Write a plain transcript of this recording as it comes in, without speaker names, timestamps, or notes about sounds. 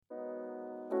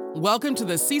Welcome to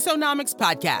the CISOnomics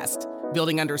podcast,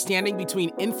 building understanding between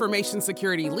information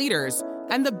security leaders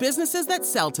and the businesses that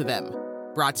sell to them.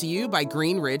 Brought to you by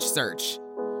Green Ridge Search.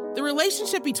 The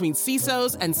relationship between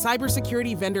CISOs and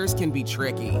cybersecurity vendors can be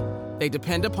tricky. They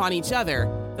depend upon each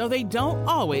other, though they don't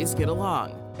always get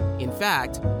along. In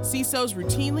fact, CISOs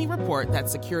routinely report that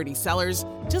security sellers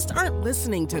just aren't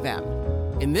listening to them.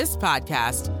 In this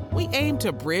podcast, we aim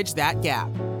to bridge that gap,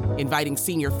 inviting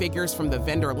senior figures from the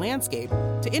vendor landscape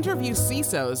to interview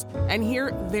CISOs and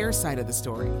hear their side of the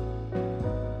story.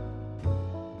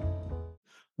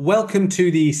 Welcome to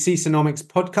the CISOnomics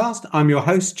podcast. I'm your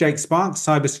host, Jake Sparks,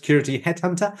 cybersecurity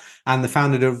headhunter and the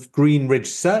founder of Green Ridge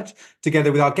Search,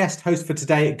 together with our guest host for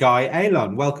today, Guy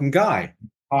Eilon. Welcome, Guy.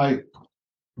 Hi.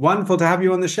 Wonderful to have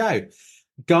you on the show.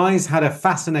 Guy's had a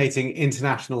fascinating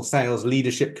international sales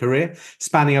leadership career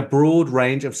spanning a broad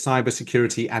range of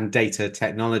cybersecurity and data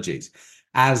technologies.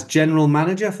 As general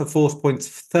manager for Forcepoint's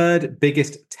third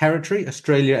biggest territory,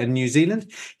 Australia and New Zealand,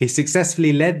 he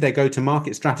successfully led their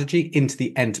go-to-market strategy into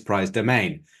the enterprise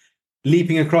domain.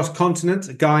 Leaping across continents,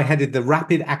 Guy headed the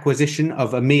rapid acquisition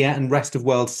of EMEA and rest of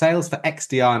world sales for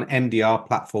XDR and MDR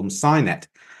platform Cynet.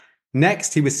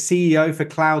 Next, he was CEO for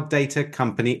cloud data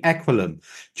company Eilon,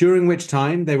 during which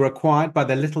time they were acquired by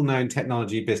the little-known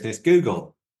technology business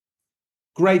Google.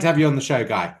 Great to have you on the show,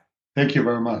 Guy. Thank you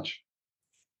very much.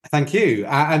 Thank you.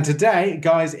 And today,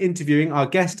 Guy's interviewing our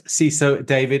guest, CISO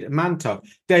David Mantock.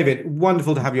 David,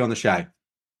 wonderful to have you on the show.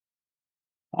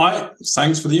 Hi,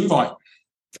 thanks for the invite.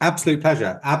 Absolute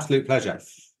pleasure. Absolute pleasure.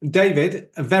 David,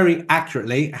 very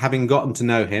accurately, having gotten to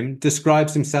know him,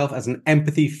 describes himself as an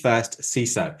empathy-first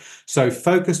CISO, so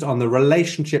focused on the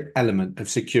relationship element of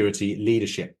security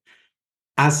leadership.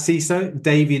 As CISO,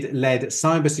 David led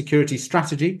cybersecurity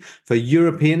strategy for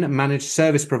European managed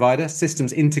service provider,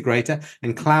 systems integrator,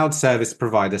 and cloud service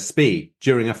provider SPI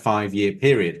during a 5-year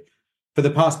period. For the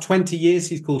past 20 years,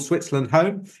 he's called Switzerland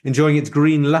home, enjoying its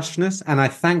green lushness, and I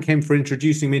thank him for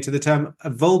introducing me to the term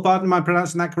Wohlbaden. Am I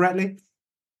pronouncing that correctly?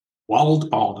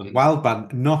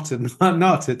 Wildbaden,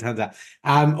 not it turns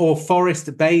out, or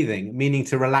forest bathing, meaning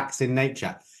to relax in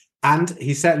nature. And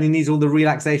he certainly needs all the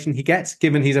relaxation he gets,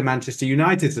 given he's a Manchester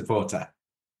United supporter.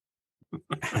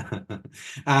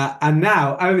 And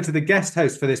now over to the guest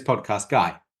host for this podcast,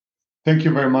 Guy. Thank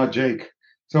you very much, Jake.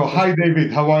 So, hi,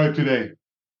 David. How are you today?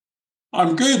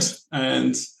 I'm good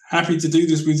and happy to do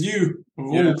this with you, of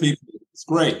all people. It's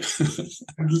great.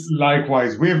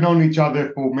 Likewise. We have known each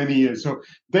other for many years. So,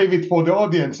 David, for the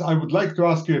audience, I would like to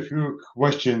ask you a few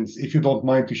questions, if you don't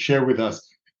mind to share with us.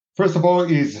 First of all,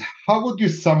 how would you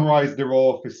summarize the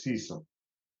role of a CISO?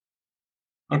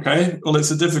 Okay, well,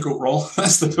 it's a difficult role.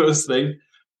 That's the first thing.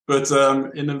 But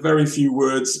in a very few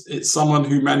words, it's someone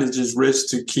who manages risk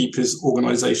to keep his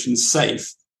organization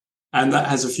safe. And that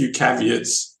has a few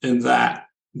caveats in that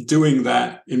doing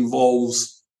that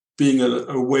involves being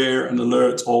aware and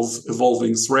alert of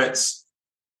evolving threats,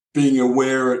 being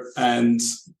aware and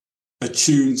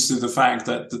attuned to the fact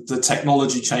that the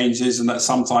technology changes and that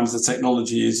sometimes the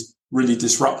technology is really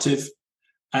disruptive.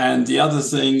 And the other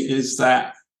thing is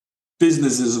that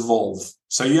businesses evolve.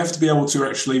 So you have to be able to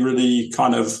actually really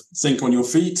kind of think on your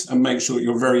feet and make sure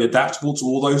you're very adaptable to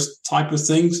all those type of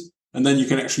things. And then you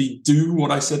can actually do what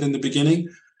I said in the beginning.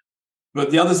 But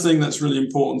the other thing that's really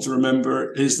important to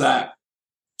remember is that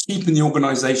keeping the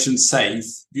organization safe,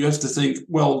 you have to think,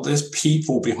 well, there's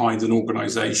people behind an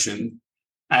organization.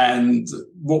 And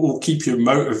what will keep you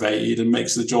motivated and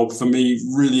makes the job, for me,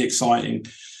 really exciting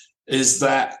is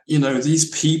that,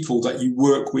 these people that you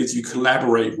work with, you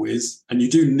collaborate with, and you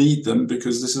do need them,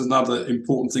 because this is another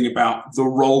important thing about the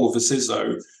role of a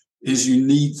CISO, is you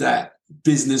need that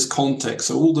business context.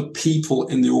 So all the people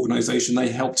in the organization, they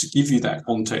help to give you that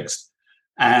context.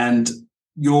 And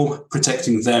you're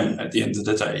protecting them at the end of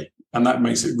the day. And that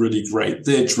makes it really great.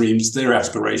 Their dreams, their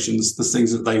aspirations, the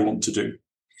things that they want to do.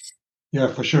 Yeah,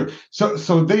 for sure.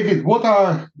 So David, what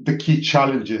are the key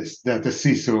challenges that the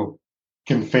CISO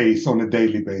can face on a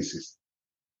daily basis?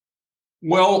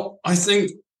 Well, I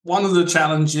think one of the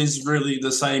challenges, really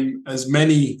the same as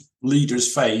many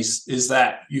leaders face, is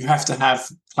that you have to have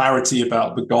clarity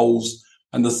about the goals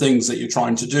and the things that you're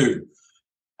trying to do.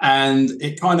 And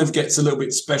it kind of gets a little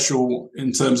bit special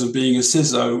in terms of being a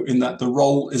CISO in that the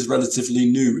role is relatively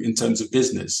new in terms of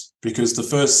business, because the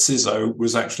first CISO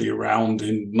was actually around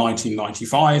in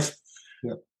 1995.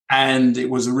 Yeah. And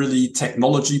it was a really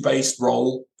technology-based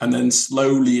role. And then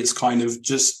slowly it's kind of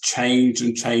just changed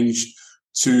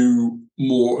to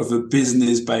more of a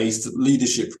business-based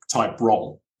leadership type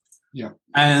role. Yeah.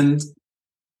 And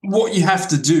what you have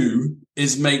to do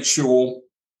is make sure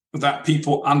that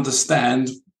people understand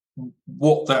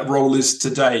what that role is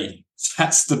today.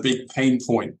 That's the big pain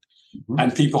point. Mm-hmm.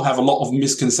 And people have a lot of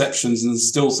misconceptions and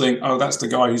still think, oh, that's the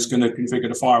guy who's going to configure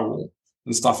the firewall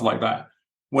and stuff like that.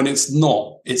 When it's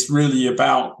not, it's really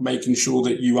about making sure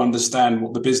that you understand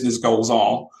what the business goals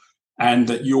are and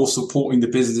that you're supporting the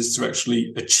business to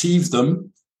actually achieve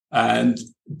them and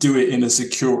do it in a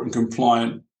secure and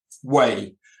compliant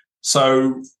way.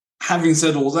 So having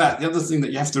said all that, the other thing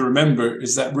that you have to remember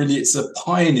is that really it's a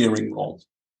pioneering role.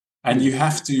 And you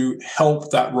have to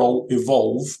help that role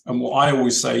evolve. And what I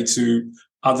always say to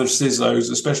other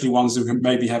CISOs, especially ones who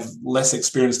maybe have less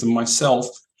experience than myself,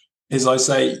 is I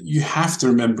say, you have to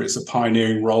remember it's a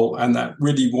pioneering role and that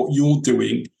really what you're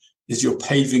doing is you're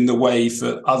paving the way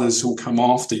for others who'll come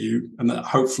after you and that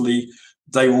hopefully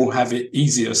they will have it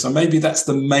easier. So maybe that's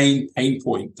the main pain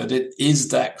point, that it is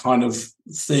that kind of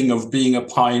thing of being a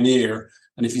pioneer.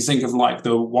 And if you think of like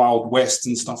the Wild West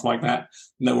and stuff like that,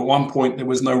 at one point there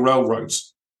was no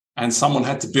railroads and someone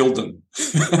had to build them.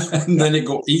 And then it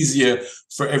got easier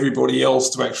for everybody else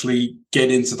to actually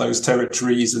get into those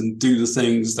territories and do the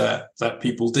things that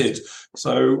people did.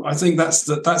 So I think that's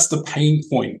the pain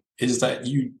point, is that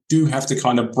you do have to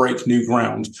kind of break new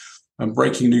ground, and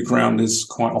breaking new ground is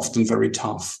quite often very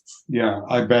tough. Yeah,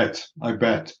 I bet.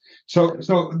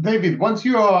 So David, once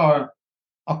you are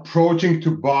approaching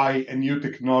to buy a new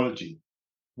technology,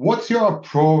 what's your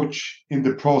approach in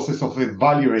the process of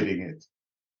evaluating it?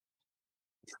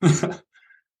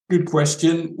 Good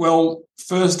question. Well,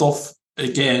 first off,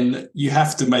 again, you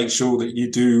have to make sure that you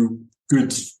do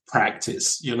good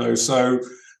practice, so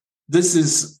this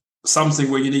is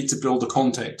something where you need to build a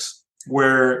context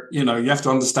where, you have to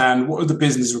understand what are the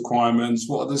business requirements,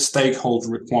 what are the stakeholder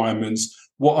requirements,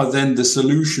 what are then the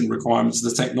solution requirements, the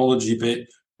technology bit,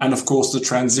 and of course the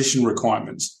transition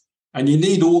requirements. And you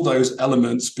need all those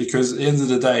elements because at the end of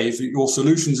the day, if your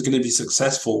solution is going to be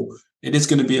successful, it is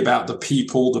going to be about the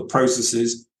people, the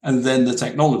processes, and then the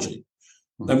technology.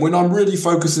 Mm-hmm. And when I'm really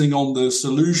focusing on the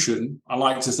solution, I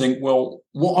like to think, well,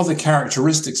 what are the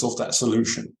characteristics of that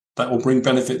solution that will bring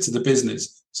benefit to the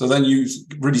business? So then you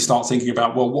really start thinking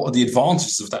about, well, what are the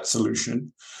advantages of that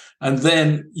solution? And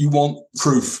then you want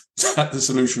proof that the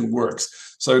solution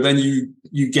works. So then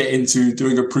you get into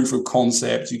doing a proof of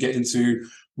concept, you get into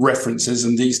references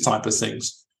and these type of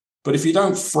things. But if you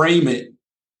don't frame it,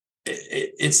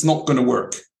 it's not going to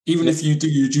work. Even if you do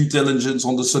your due diligence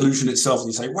on the solution itself and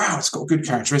you say, wow, it's got good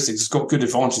characteristics, it's got good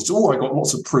advantages. Oh, I got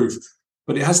lots of proof.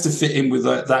 But it has to fit in with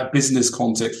that business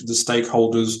context with the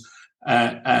stakeholders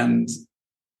and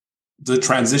the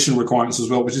transition requirements as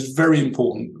well, which is very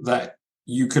important that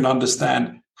you can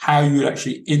understand how you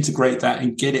actually integrate that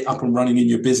and get it up and running in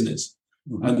your business.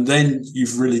 Mm-hmm. And then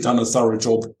you've really done a thorough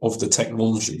job of the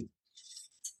technology.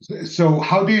 So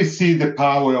how do you see the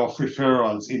power of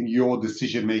referrals in your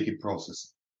decision-making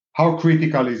process? How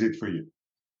critical is it for you?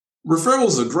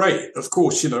 Referrals are great. Of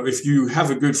course, if you have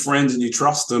a good friend and you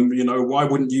trust them, why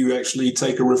wouldn't you actually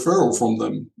take a referral from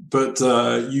them? But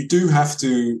you do have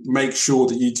to make sure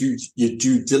that you do your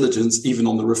due diligence even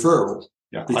on the referral.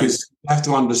 Yeah, because you have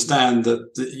to understand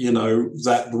that,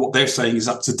 that what they're saying is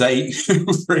up to date,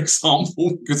 for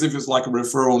example, because if it's like a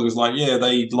referral, it was like, yeah,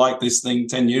 they liked this thing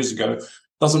 10 years ago,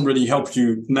 doesn't really help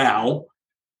you now.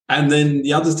 And then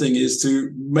the other thing is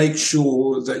to make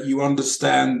sure that you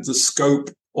understand the scope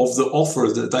of the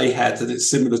offer that they had, that it's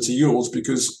similar to yours,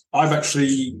 because I've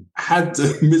actually had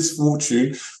the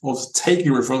misfortune of taking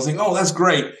a referral and saying, oh, that's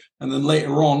great. And then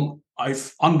later on,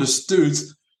 I've understood,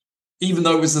 even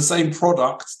though it was the same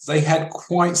product, they had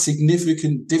quite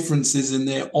significant differences in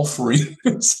their offering.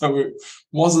 So it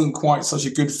wasn't quite such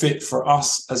a good fit for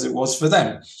us as it was for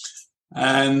them.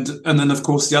 And then, of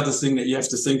course, the other thing that you have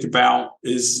to think about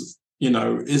is,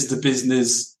 is the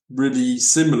business really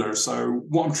similar? So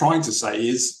what I'm trying to say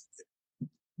is,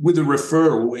 with a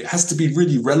referral, it has to be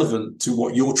really relevant to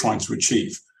what you're trying to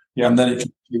achieve. Yeah. And then it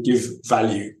can give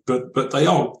value. But they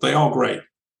are great.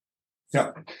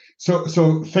 Yeah.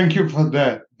 So thank you for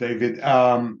that, David.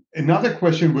 Another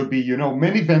question would be,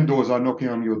 many vendors are knocking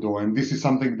on your door, and this is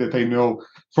something that I know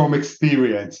from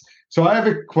experience. So I have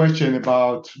a question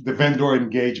about the vendor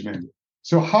engagement.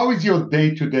 So how is your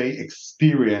day-to-day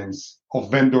experience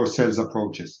of vendor sales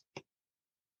approaches?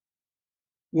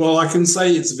 Well, I can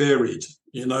say it's varied.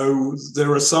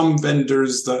 There are some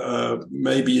vendors that are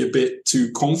maybe a bit too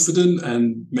confident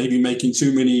and maybe making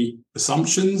too many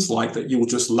assumptions, like that you'll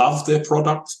just love their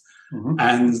product. Mm-hmm.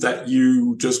 And that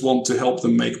you just want to help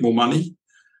them make more money.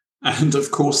 And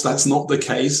of course, that's not the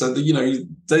case. So,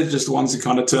 they're just the ones who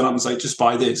kind of turn up and say, just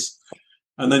buy this.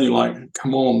 And then you're like,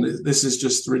 come on, this is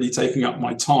just really taking up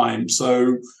my time.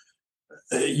 So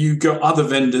you got other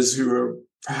vendors who are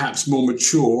perhaps more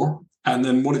mature. And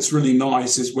then what it's really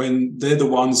nice is when they're the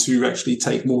ones who actually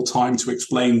take more time to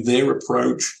explain their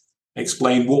approach,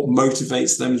 explain what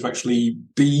motivates them to actually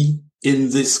be in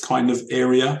this kind of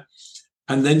area.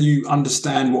 And then you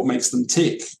understand what makes them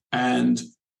tick. And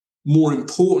more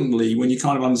importantly, when you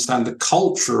kind of understand the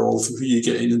culture of who you're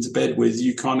getting into bed with,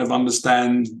 you kind of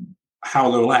understand how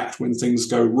they'll act when things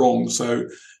go wrong. So,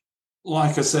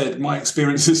 like I said, my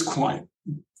experience is quite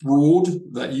broad,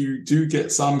 that you do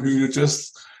get some who are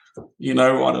just, I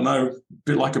don't know, a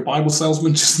bit like a Bible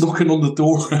salesman, just knocking on the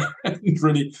door and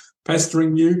really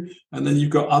pestering you. And then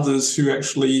you've got others who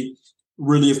actually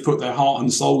really have put their heart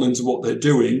and soul into what they're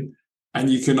doing. And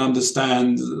you can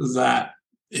understand that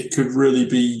it could really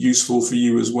be useful for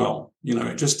you as well.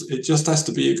 It just has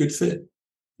to be a good fit.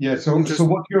 Yeah. So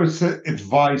what's your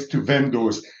advice to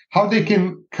vendors, how they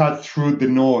can cut through the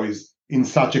noise in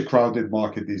such a crowded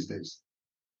market these days?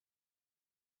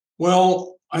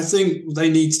 Well, I think they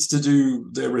need to do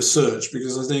their research,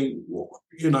 because I think,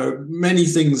 many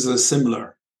things are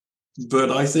similar.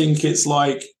 But I think it's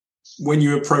like when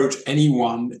you approach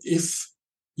anyone, if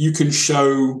you can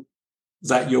show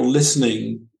that you're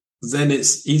listening, then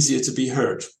it's easier to be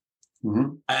heard.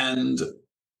 Mm-hmm. And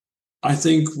I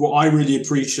think what I really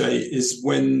appreciate is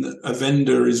when a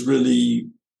vendor is really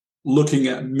looking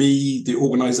at me, the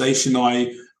organization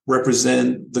I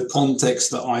represent, the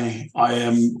context that I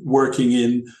am working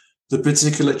in, the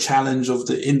particular challenge of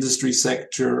the industry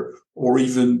sector, or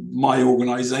even my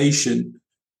organization.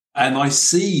 And I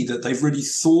see that they've really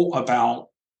thought about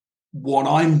what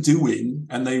I'm doing,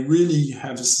 and they really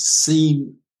have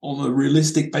seen on a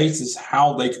realistic basis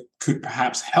how they could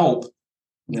perhaps help.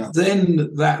 Yeah. Then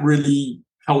that really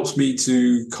helps me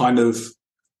to kind of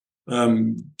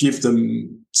give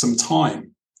them some time.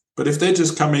 But if they're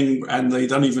just coming and they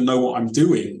don't even know what I'm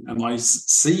doing, and I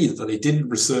see that they didn't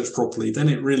research properly, then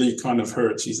it really kind of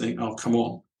hurts. You think, oh, come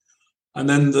on. And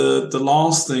then the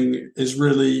last thing is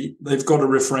really, they've got to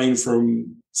refrain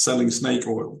from selling snake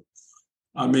oil.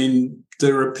 I mean,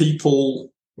 there are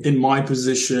people in my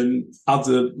position,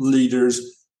 other leaders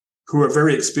who are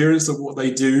very experienced at what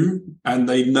they do, and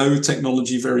they know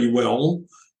technology very well.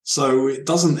 So it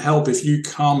doesn't help if you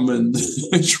come and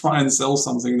try and sell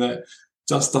something that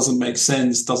just doesn't make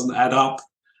sense, doesn't add up.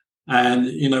 And,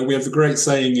 we have a great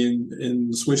saying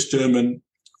in Swiss German,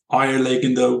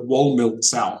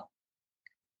 Eierlegendewollmilchsau.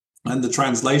 And the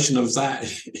translation of that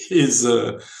is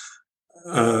a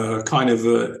kind of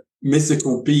a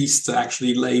mythical beast that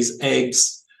actually lays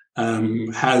eggs,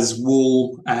 has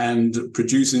wool, and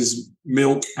produces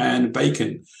milk and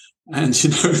bacon. And,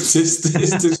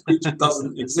 this creature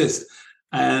doesn't exist.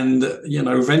 And,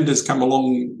 vendors come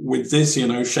along with this,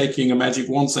 shaking a magic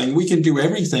wand saying, we can do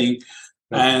everything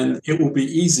and it will be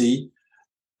easy.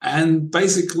 And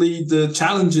basically the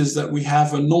challenges that we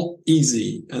have are not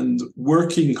easy, and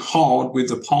working hard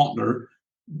with a partner,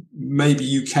 maybe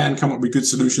you can come up with good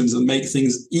solutions and make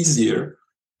things easier,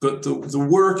 but the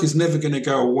work is never going to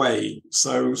go away.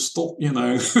 So stop,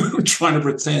 trying to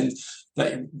pretend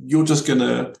that you're just going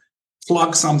to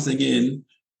plug something in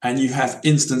and you have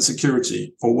instant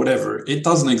security or whatever. It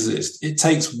doesn't exist. It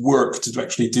takes work to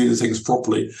actually do the things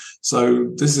properly.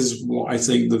 So this is what I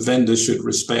think the vendors should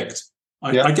respect.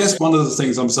 I guess one of the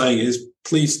things I'm saying is,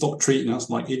 please stop treating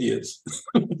us like idiots.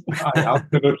 I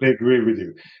absolutely agree with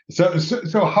you.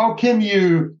 So how can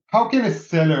a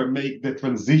seller make the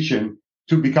transition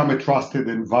to become a trusted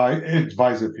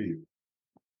advisor for you?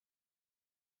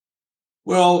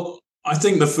 Well, I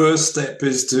think the first step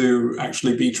is to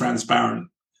actually be transparent.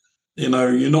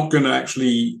 You're not going to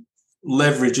actually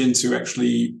leverage into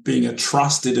actually being a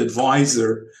trusted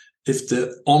advisor if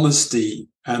the honesty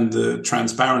and the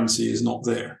transparency is not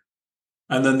there.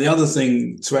 And then the other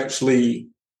thing to actually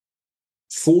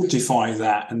fortify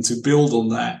that and to build on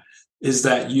that is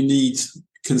that you need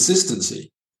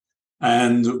consistency.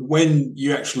 And when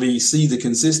you actually see the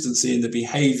consistency in the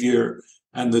behavior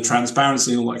and the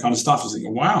transparency and all that kind of stuff, you're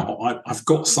thinking, wow, I've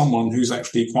got someone who's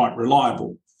actually quite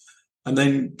reliable. And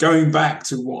then going back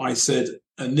to what I said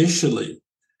initially,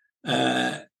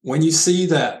 when you see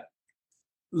that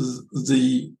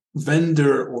the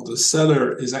vendor or the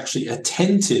seller is actually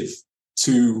attentive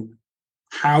to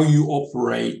how you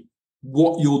operate,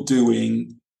 what you're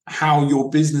doing, how your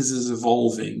business is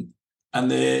evolving, and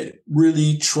they're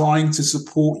really trying to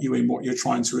support you in what you're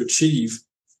trying to achieve,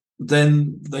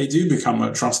 then they do become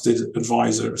a trusted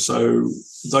advisor. So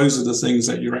those are the things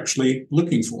that you're actually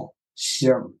looking for.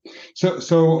 Yeah.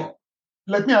 So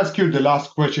let me ask you the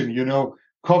last question.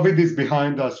 COVID is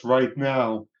behind us right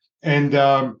now. And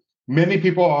many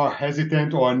people are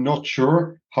hesitant or are not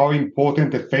sure how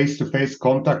important the face-to-face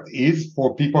contact is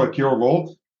for people at your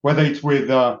role, whether it's with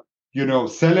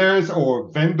sellers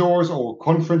or vendors or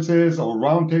conferences or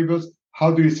roundtables.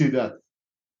 How do you see that?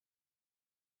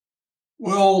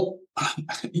 Well,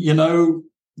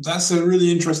 that's a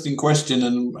really interesting question,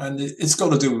 and it's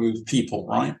got to do with people,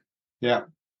 right? Yeah.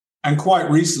 And quite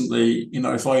recently,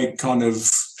 if I kind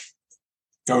of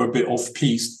go a bit off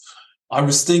piste, I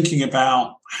was thinking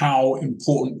about how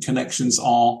important connections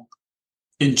are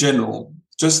in general,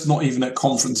 just not even at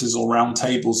conferences or round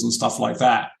tables and stuff like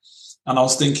that. And I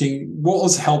was thinking, what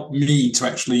has helped me to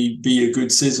actually be a good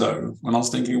CISO? And I was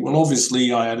thinking, well,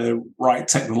 obviously I had a right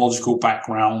technological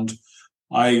background.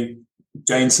 I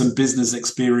gained some business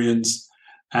experience,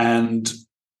 and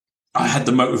I had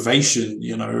the motivation,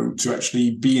 to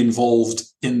actually be involved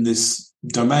in this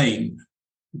domain.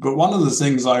 But one of the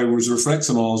things I was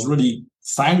reflecting on, I was really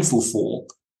thankful for,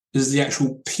 is the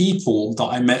actual people that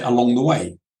I met along the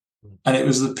way. And it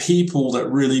was the people that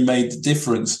really made the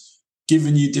difference,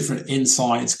 giving you different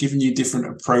insights, giving you different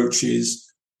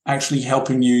approaches, actually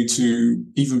helping you to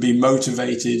even be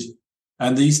motivated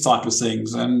and these type of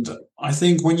things. And I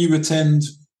think when you attend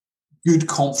good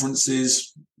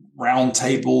conferences, round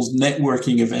tables,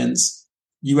 networking events,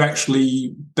 you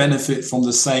actually benefit from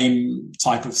the same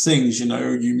type of things.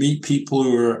 You meet people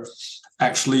who are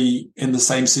actually in the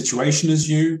same situation as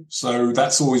you. So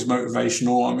that's always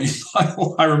motivational. I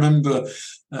mean, I remember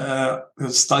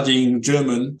studying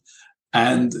German,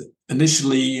 and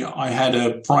initially I had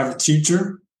a private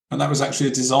tutor, and that was actually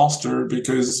a disaster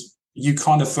because you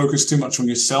kind of focus too much on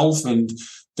yourself, and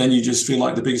then you just feel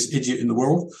like the biggest idiot in the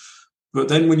world. But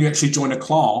then when you actually join a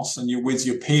class and you're with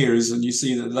your peers and you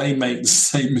see that they make the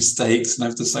same mistakes and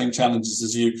have the same challenges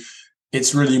as you,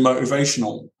 it's really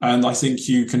motivational. And I think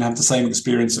you can have the same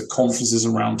experience at conferences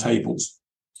and round tables.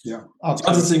 Yeah. The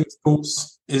other thing, of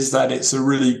course, is that it's a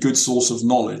really good source of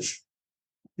knowledge.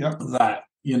 Yeah. That,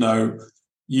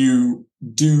 you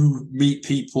do meet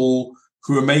people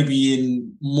who are maybe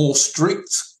in more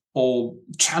strict or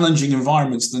challenging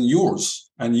environments than yours.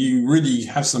 And you really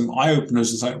have some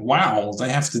eye-openers and say, wow, they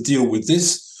have to deal with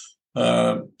this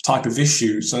type of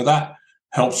issue. So that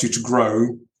helps you to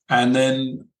grow. And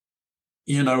then,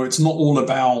 it's not all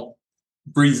about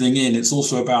breathing in. It's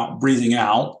also about breathing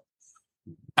out.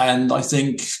 And I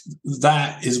think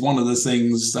that is one of the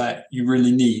things that you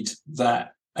really need,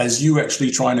 that as you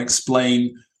actually try and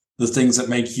explain the things that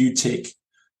make you tick,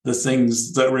 the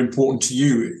things that are important to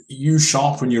you, you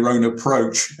sharpen your own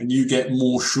approach and you get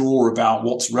more sure about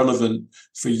what's relevant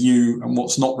for you and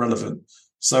what's not relevant.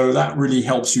 So that really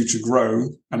helps you to grow.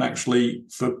 And actually,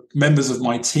 for members of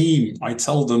my team, I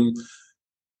tell them,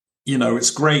 it's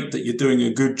great that you're doing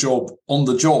a good job on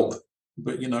the job,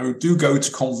 but, do go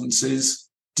to conferences,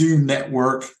 do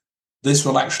network. This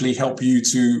will actually help you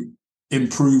to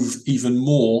improve even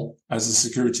more as a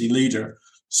security leader.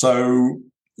 So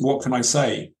what can I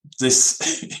say? This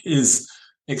is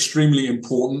extremely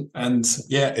important. And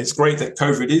yeah, it's great that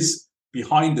COVID is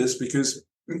behind us because,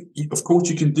 of course,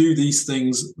 you can do these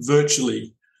things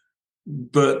virtually,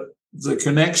 but the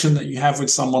connection that you have with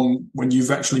someone when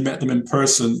you've actually met them in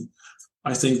person,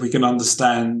 I think we can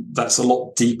understand that's a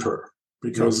lot deeper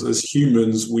because as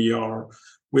humans, we're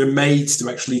made to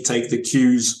actually take the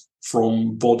cues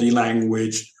from body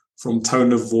language, from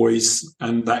tone of voice,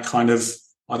 and that kind of,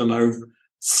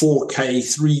 4K,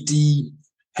 3D,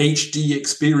 HD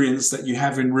experience that you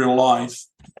have in real life.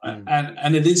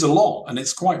 And it is a lot. And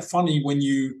it's quite funny when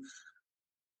you,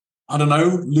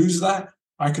 lose that.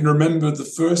 I can remember the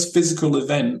first physical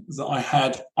event that I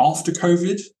had after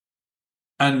COVID,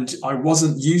 and I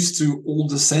wasn't used to all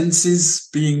the senses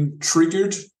being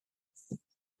triggered.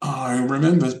 I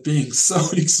remember being so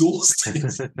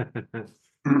exhausted.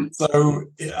 So,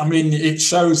 it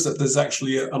shows that there's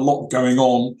actually a lot going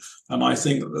on. And I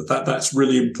think that's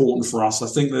really important for us. I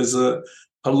think there's a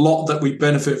lot that we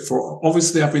benefit from.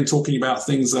 Obviously, I've been talking about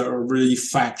things that are really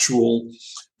factual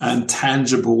and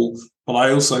tangible, but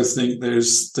I also think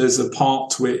there's a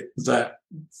part to it that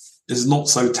is not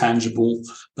so tangible,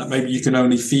 that maybe you can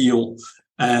only feel.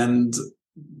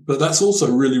 But that's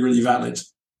also really, really valid.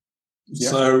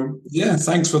 Yeah. So,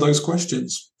 thanks for those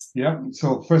questions. Yeah.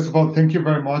 So first of all, thank you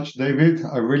very much, David.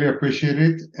 I really appreciate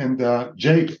it. And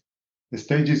Jake, the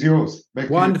stage is yours.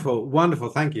 Wonderful.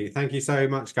 Thank you so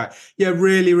much, Guy. Yeah,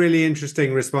 really, really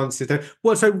interesting responses.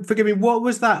 So forgive me, what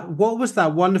was that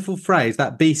wonderful phrase,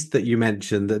 that beast that you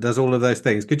mentioned that does all of those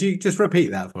things? Could you just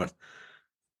repeat that for us?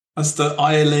 That's the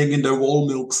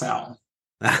Eierlegendewollmilchsau.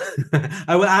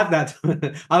 I will add that.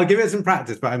 I'll give it some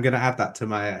practice, but I'm going to add that to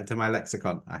my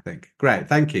lexicon, I think. Great.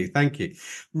 Thank you.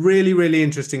 Really, really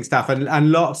interesting stuff,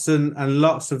 and lots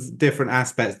of different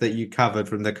aspects that you covered,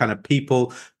 from the kind of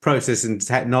people, process and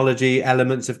technology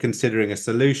elements of considering a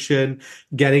solution,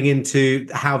 getting into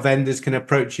how vendors can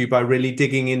approach you by really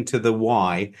digging into the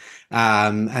why,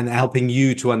 and helping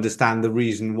you to understand the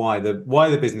reason why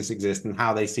the business exists and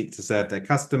how they seek to serve their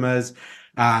customers.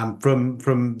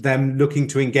 From them looking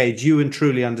to engage you and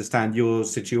truly understand your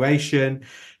situation.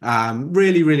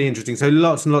 Really, really interesting. So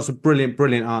lots and lots of brilliant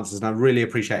answers, and I really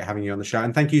appreciate having you on the show.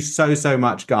 And thank you so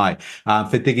much, Guy,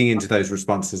 for digging into those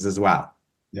responses as well.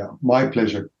 Yeah, my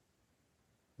pleasure.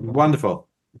 Wonderful.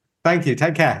 Thank you.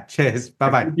 Take care. Cheers.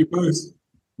 Bye-bye. Thank you both.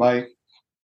 Bye.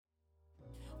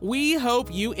 We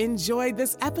hope you enjoyed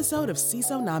this episode of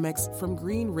CISOnomics from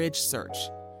Green Ridge Search,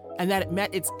 and that it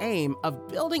met its aim of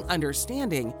building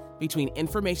understanding between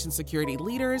information security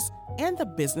leaders and the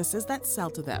businesses that sell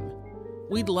to them.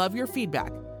 We'd love your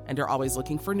feedback and are always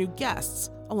looking for new guests.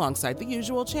 Alongside the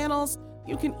usual channels,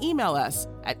 you can email us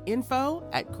at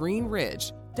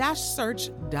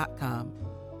info@greenridge-search.com.